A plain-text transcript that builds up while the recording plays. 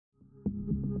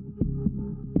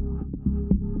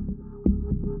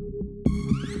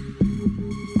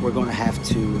we're going to have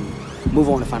to move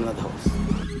on and find another host.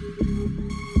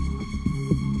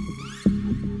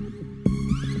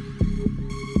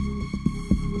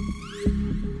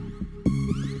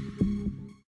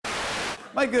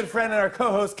 My good friend and our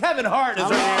co-host, Kevin Hart, is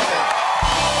right here.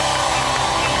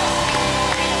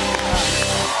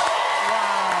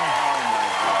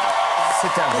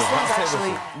 Sit down. This one's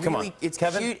actually Come really, on. it's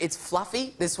Kevin? cute, it's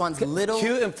fluffy. This one's little.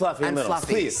 Cute and fluffy and little.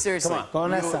 fluffy. Please, Seriously. come on. Go on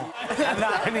that side.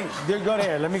 Go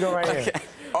there. Let me go right here.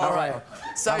 All right.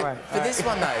 So, for this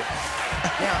one, though,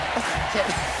 now,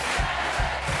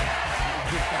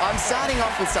 I'm starting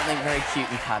off with something very cute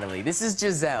and cuddly. This is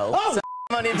Giselle. Oh! So,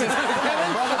 come on in, Giselle. Come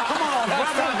on,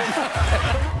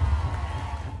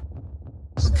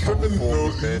 Kevin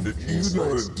knows you know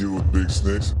how to deal with big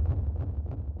snakes.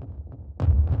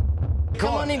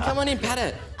 Come on in, pat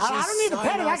it. I don't need to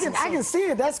pet it. I can see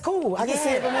it. That's cool. I can see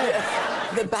it from here.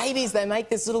 The babies, they make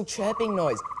this little chirping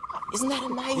noise. Isn't that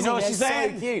amazing? You know what she's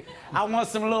saying? So cute. I want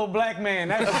some little black man.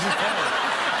 That's what she's saying.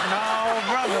 No,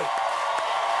 brother.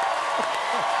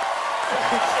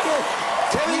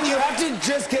 Kevin, you have to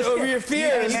just get over your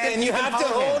fears, and you have to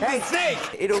hold the snake.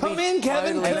 Come in,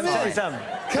 Kevin. Totally Come Let me tell you in. something.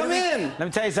 Come in. Let me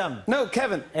tell you something. No,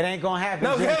 Kevin. It ain't gonna happen.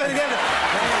 No, Jim. Kevin.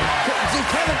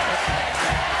 Kevin.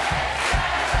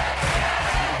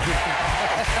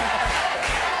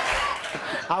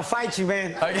 I'll fight you,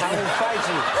 man. I will fight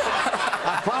you.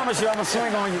 I promise you, I'm gonna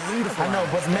swing on you. Beautiful. I know,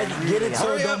 but get it so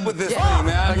Hurry it up don't... with this thing,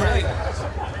 man. Okay.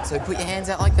 So put your hands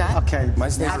out like that. Okay. My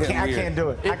snake's getting I weird. can't do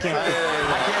it. I can't do it.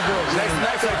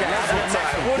 Next, okay.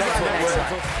 We'll try next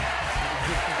time.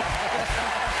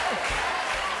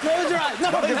 Close your eyes.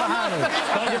 No, Don't get behind me.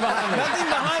 Don't get behind me. Nothing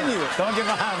behind you. Don't get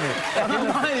behind me. I'm not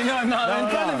behind you. No, I'm not in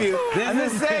front of you. I'm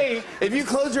just saying, if you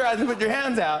close your eyes and put your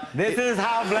hands out. This is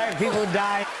how black people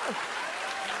die.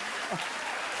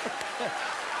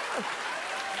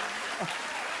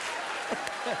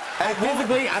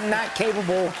 Physically, I'm not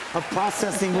capable of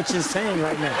processing what you're saying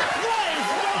right now.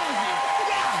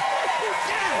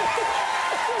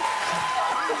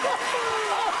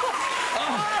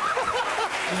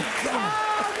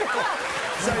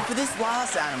 So for this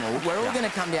last animal, we're all going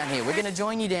to come down here. We're going to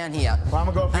join you down here. Well,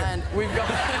 I'm gonna go up here. And we've got...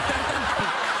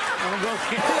 I'm gonna go up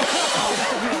here.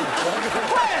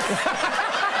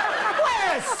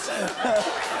 West!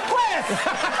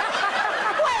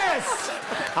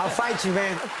 I'll fight you,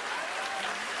 man.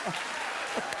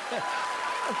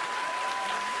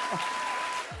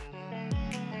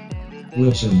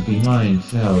 Wilson B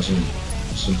 9000.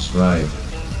 Subscribe.